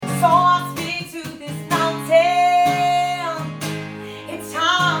So I speak to this mountain. It's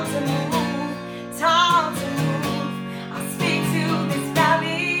time to move, time to move. I speak to this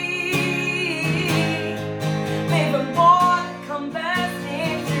valley. May the Lord come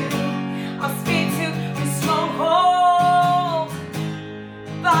bursting through. I speak to this stronghold.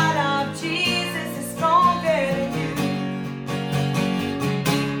 The blood of Jesus is stronger than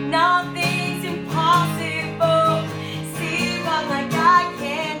you. Nothing's impossible. See God like I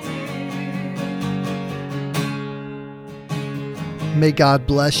can do. May God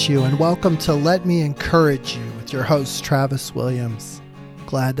bless you, and welcome to Let Me Encourage You with your host, Travis Williams.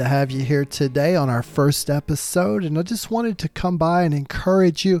 Glad to have you here today on our first episode, and I just wanted to come by and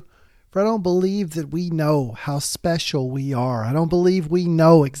encourage you, for I don't believe that we know how special we are. I don't believe we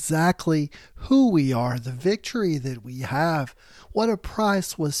know exactly who we are, the victory that we have, what a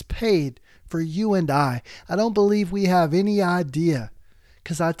price was paid for you and I. I don't believe we have any idea.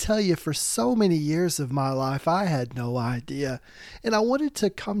 Because I tell you, for so many years of my life, I had no idea. And I wanted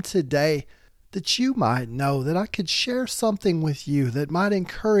to come today that you might know, that I could share something with you that might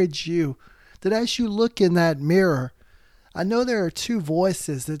encourage you, that as you look in that mirror, I know there are two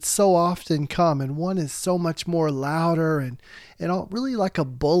voices that so often come, and one is so much more louder and really like a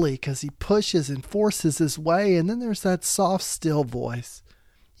bully because he pushes and forces his way. And then there's that soft, still voice.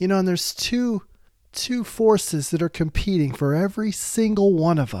 And there's two forces that are competing for every single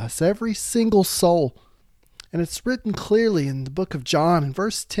one of us, every single soul. And it's written clearly in the book of John in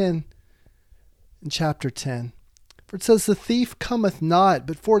verse 10, in chapter 10. For it says, "The thief cometh not,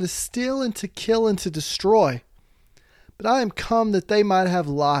 but for to steal and to kill and to destroy. But I am come that they might have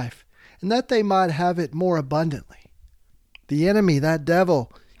life, and that they might have it more abundantly." The enemy, that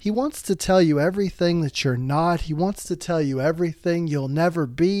devil, he wants to tell you everything that you're not. He wants to tell you everything you'll never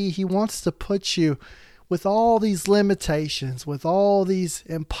be. He wants to put you with all these limitations, with all these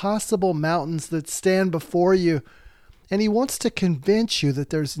impossible mountains that stand before you. And he wants to convince you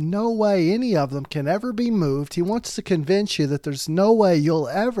that there's no way any of them can ever be moved. He wants to convince you that there's no way you'll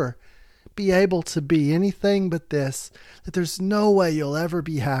ever be able to be anything but this, that there's no way you'll ever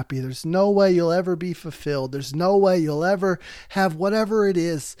be happy. There's no way you'll ever be fulfilled. There's no way you'll ever have whatever it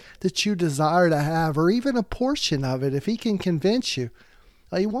is that you desire to have, or even a portion of it, if he can convince you.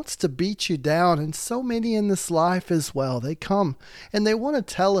 He wants to beat you down, and so many in this life as well. They come and they want to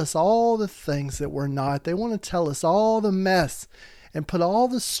tell us all the things that we're not. They want to tell us all the mess and put all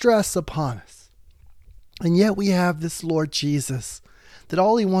the stress upon us. And yet we have this Lord Jesus that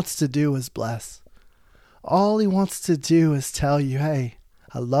all he wants to do is bless. All he wants to do is tell you, hey,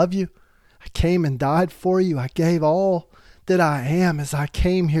 I love you. I came and died for you. I gave all that I am as I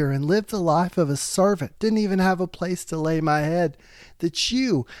came here and lived the life of a servant. Didn't even have a place to lay my head. That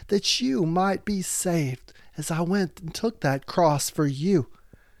you might be saved as I went and took that cross for you.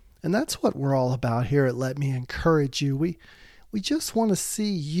 And that's what we're all about here at Let Me Encourage You. We just want to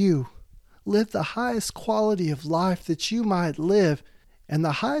see you live the highest quality of life that you might live. And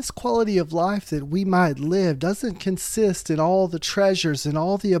the highest quality of life that we might live doesn't consist in all the treasures and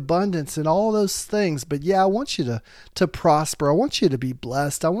all the abundance and all those things. But yeah, I want you to prosper. I want you to be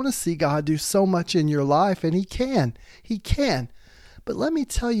blessed. I want to see God do so much in your life, and He can. He can. But let me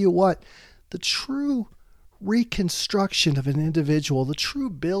tell you what, the true reconstruction of an individual, the true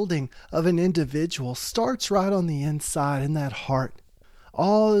building of an individual starts right on the inside in that heart.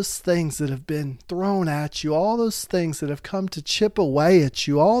 All those things that have been thrown at you, all those things that have come to chip away at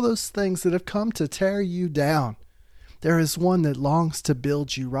you, all those things that have come to tear you down. There is one that longs to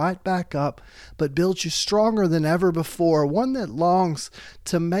build you right back up, but build you stronger than ever before. One that longs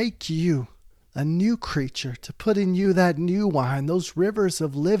to make you a new creature, to put in you that new wine, those rivers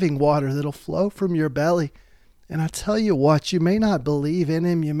of living water that'll flow from your belly. And I tell you what, you may not believe in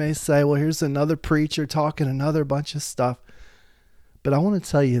him. You may say, well, here's another preacher talking another bunch of stuff. But I want to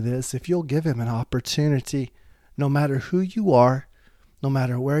tell you this, if you'll give him an opportunity, no matter who you are, no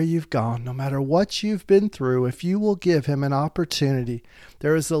matter where you've gone, no matter what you've been through, if you will give him an opportunity,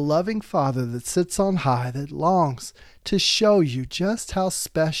 there is a loving Father that sits on high that longs to show you just how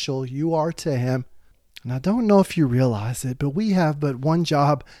special you are to him. And I don't know if you realize it, but we have but one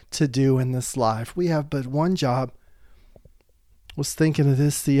job to do in this life. We have but one job. I was thinking of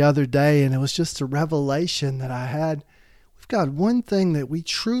this the other day, and it was just a revelation that I had. We've got one thing that we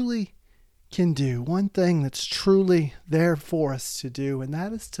truly can do, one thing that's truly there for us to do, and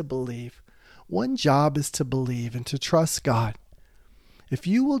that is to believe. One job is to believe and to trust God. If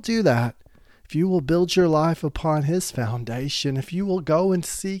you will do that, if you will build your life upon his foundation, if you will go and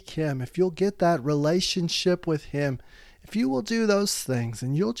seek him, if you'll get that relationship with him, if you will do those things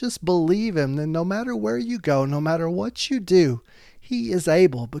and you'll just believe him, then no matter where you go, no matter what you do, He is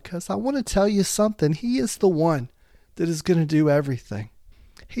able, because I want to tell you something. He is the one that is going to do everything.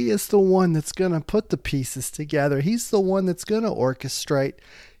 He is the one that's going to put the pieces together. He's the one that's going to orchestrate.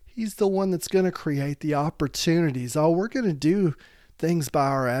 He's the one that's going to create the opportunities. Oh, we're going to do things by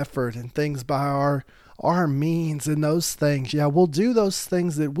our effort and things by our means and those things. Yeah, we'll do those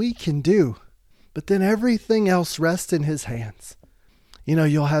things that we can do, but then everything else rests in His hands. You know,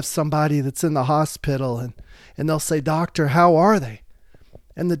 you'll have somebody that's in the hospital and they'll say, "Doctor, how are they?"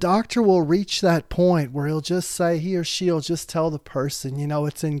 And the doctor will reach that point where he'll just say, he or she will just tell the person, you know,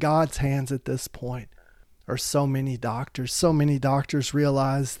 it's in God's hands at this point. Or so many doctors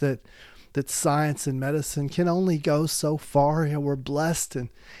realize that science and medicine can only go so far. You know, we're blessed and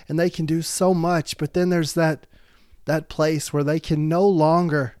they can do so much, but then there's that place where they can no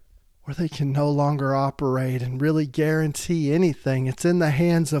longer operate and really guarantee anything. It's in the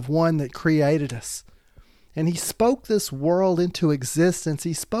hands of one that created us. And He spoke this world into existence.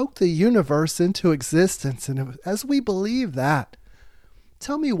 He spoke the universe into existence. And as we believe that,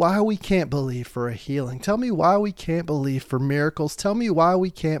 tell me why we can't believe for a healing. Tell me why we can't believe for miracles. Tell me why we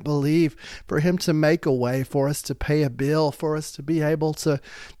can't believe for Him to make a way, for us to pay a bill, for us to be able to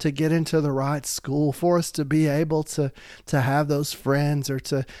get into the right school, for us to be able to have those friends, or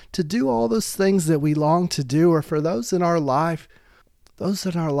to do all those things that we long to do, or for those in our life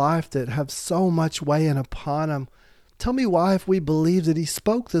that have so much weighing upon them. Tell me why, if we believe that He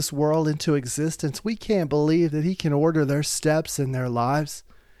spoke this world into existence, we can't believe that He can order their steps in their lives.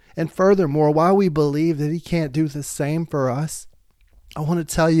 And furthermore, why we believe that He can't do the same for us. I want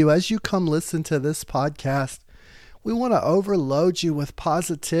to tell you, as you come listen to this podcast, we want to overload you with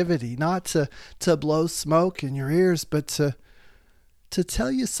positivity, not to blow smoke in your ears, but to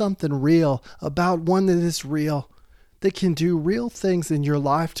tell you something real about one that is real, that can do real things in your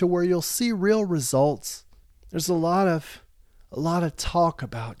life to where you'll see real results. There's a lot of talk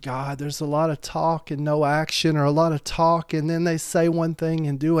about God. There's a lot of talk and no action, or a lot of talk and then they say one thing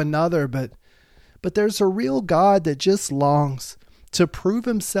and do another. But there's a real God that just longs to prove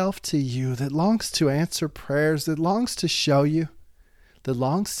Himself to you, that longs to answer prayers, that longs to show you, that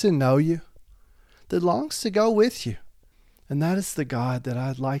longs to know you, that longs to go with you. And that is the God that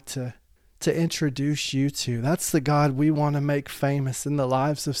I'd like to introduce you to. That's the God we want to make famous in the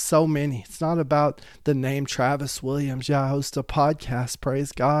lives of so many. It's not about the name Travis Williams. Yeah, I host a podcast,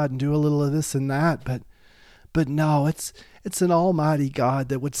 praise God, and do a little of this and that. But no, it's an almighty God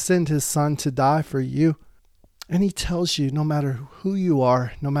that would send His Son to die for you. And He tells you, no matter who you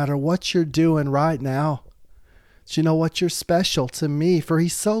are, no matter what you're doing right now, that you know what, you're special to me. For He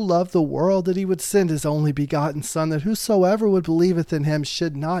so loved the world that He would send His only begotten Son, that whosoever would believeth in Him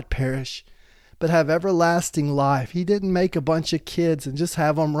should not perish, but have everlasting life. He didn't make a bunch of kids and just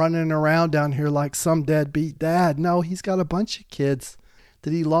have them running around down here like some deadbeat dad. No, He's got a bunch of kids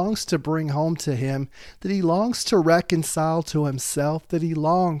that He longs to bring home to Him, that He longs to reconcile to Himself, that He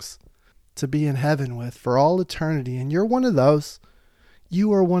longs to be in heaven with for all eternity. And you're one of those.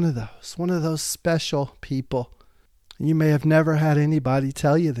 You are one of those special people. You may have never had anybody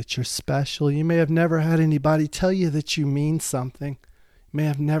tell you that you're special. You may have never had anybody tell you that you mean something. May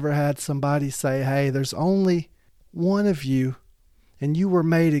have never had somebody say, hey, there's only one of you, and you were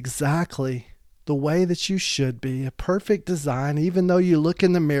made exactly the way that you should be, a perfect design, even though you look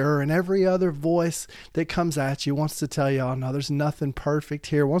in the mirror and every other voice that comes at you wants to tell you, oh no, there's nothing perfect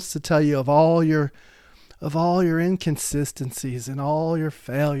here, wants to tell you of all your inconsistencies and all your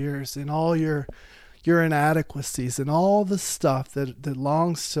failures and all your inadequacies and all the stuff that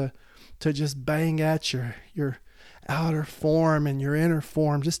longs to just bang at your outer form and your inner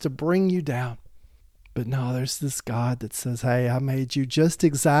form just to bring you down. But no, there's this God that says, hey, I made you just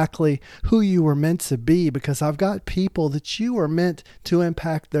exactly who you were meant to be, because I've got people that you are meant to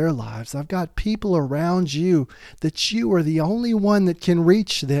impact their lives. I've got people around you that you are the only one that can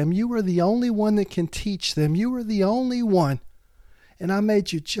reach them. You are the only one that can teach them. You are the only one. And I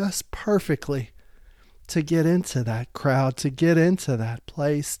made you just perfectly to get into that crowd, to get into that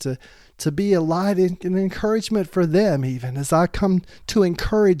place, to be a light and an encouragement for them. Even as I come to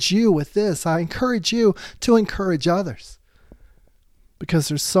encourage you with this, I encourage you to encourage others, because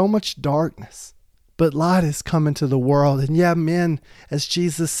there's so much darkness, but light has come into the world. And yeah, men, as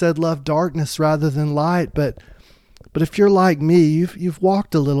Jesus said, love darkness rather than light. But if you're like me, you've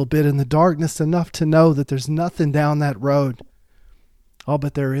walked a little bit in the darkness enough to know that there's nothing down that road. Oh,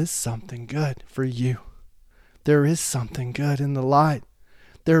 but there is something good for you. There is something good in the light.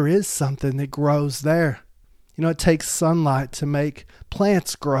 There is something that grows there. You know, it takes sunlight to make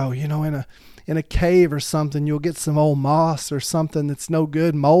plants grow. You know, in a cave or something, you'll get some old moss or something that's no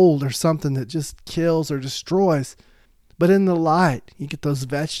good, mold or something that just kills or destroys. But in the light, you get those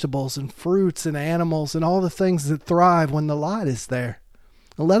vegetables and fruits and animals and all the things that thrive when the light is there.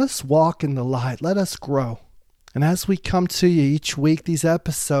 And let us walk in the light. Let us grow. And as we come to you each week, these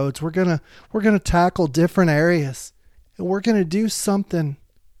episodes, we're gonna tackle different areas. And we're gonna do something,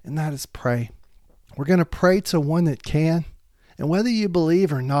 and that is pray. We're gonna pray to one that can. And whether you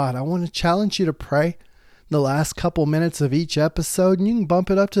believe or not, I want to challenge you to pray the last couple minutes of each episode, and you can bump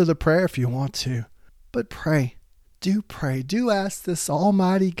it up to the prayer if you want to. But pray. Do pray. Do ask this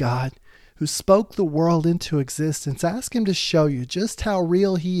almighty God who spoke the world into existence. Ask him to show you just how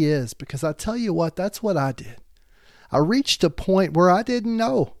real he is, because I tell you what, that's what I did. I reached a point where I didn't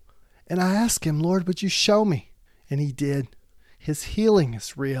know. And I asked him, Lord, would you show me? And he did. His healing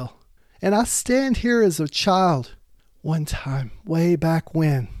is real. And I stand here as a child one time, way back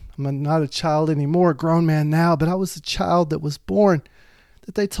when. I'm not a child anymore, a grown man now, but I was a child that was born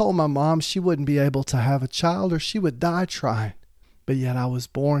that they told my mom she wouldn't be able to have a child or she would die trying. But yet I was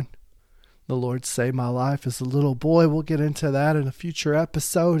born. The Lord saved my life as a little boy. We'll get into that in a future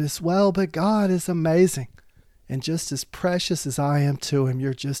episode as well. But God is amazing. And just as precious as I am to him,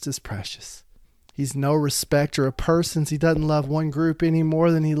 you're just as precious. He's no respecter of persons. He doesn't love one group any more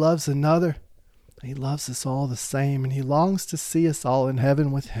than he loves another. He loves us all the same, and he longs to see us all in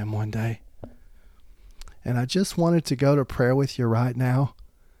heaven with him one day. And I just wanted to go to prayer with you right now.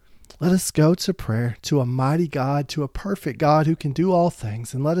 Let us go to prayer to a mighty God, to a perfect God who can do all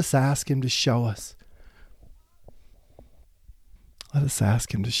things, and let us ask him to show us. Let us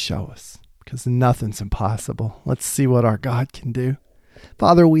ask him to show us, because nothing's impossible. Let's see what our God can do.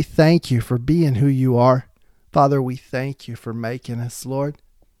 Father, we thank you for being who you are. Father, we thank you for making us, Lord.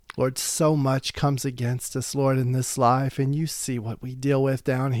 Lord, so much comes against us, Lord, in this life, and you see what we deal with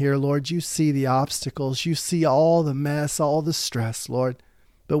down here, Lord. You see the obstacles. You see all the mess, all the stress, Lord.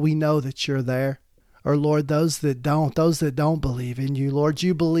 But we know that you're there. Or, Lord, those that don't believe in you, Lord,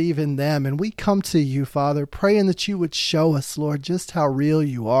 you believe in them. And we come to you, Father, praying that you would show us, Lord, just how real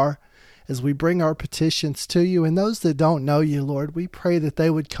you are as we bring our petitions to you. And those that don't know you, Lord, we pray that they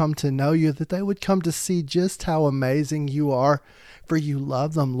would come to know you, that they would come to see just how amazing you are. For you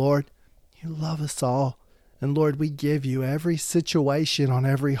love them, Lord. You love us all. And Lord, we give you every situation on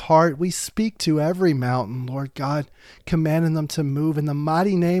every heart. We speak to every mountain, Lord God, commanding them to move in the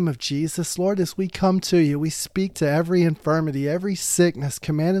mighty name of Jesus. Lord, as we come to you, we speak to every infirmity, every sickness,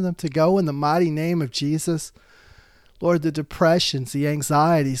 commanding them to go in the mighty name of Jesus. Lord, the depressions, the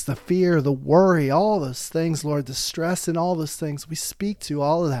anxieties, the fear, the worry, all those things, Lord, the stress and all those things, we speak to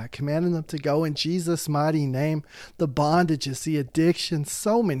all of that, commanding them to go in Jesus' mighty name. The bondages, the addictions,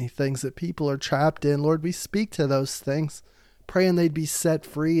 so many things that people are trapped in, Lord, we speak to those things, praying they'd be set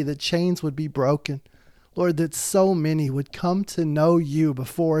free, that chains would be broken. Lord, that so many would come to know you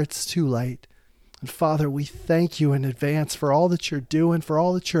before it's too late. And Father, we thank you in advance for all that you're doing, for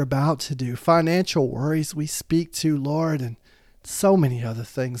all that you're about to do. Financial worries we speak to, Lord, and so many other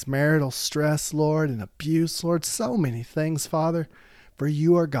things. Marital stress, Lord, and abuse, Lord. So many things, Father, for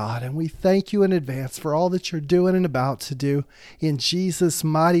you are God. And we thank you in advance for all that you're doing and about to do. In Jesus'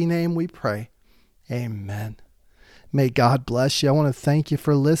 mighty name we pray. Amen. May God bless you. I want to thank you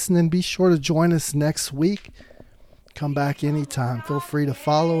for listening. Be sure to join us next week. Come back anytime. Feel free to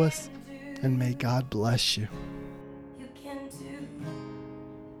follow us. And may God bless you. You can do.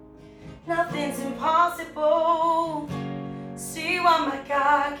 Nothing's impossible. See what my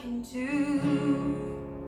God can do.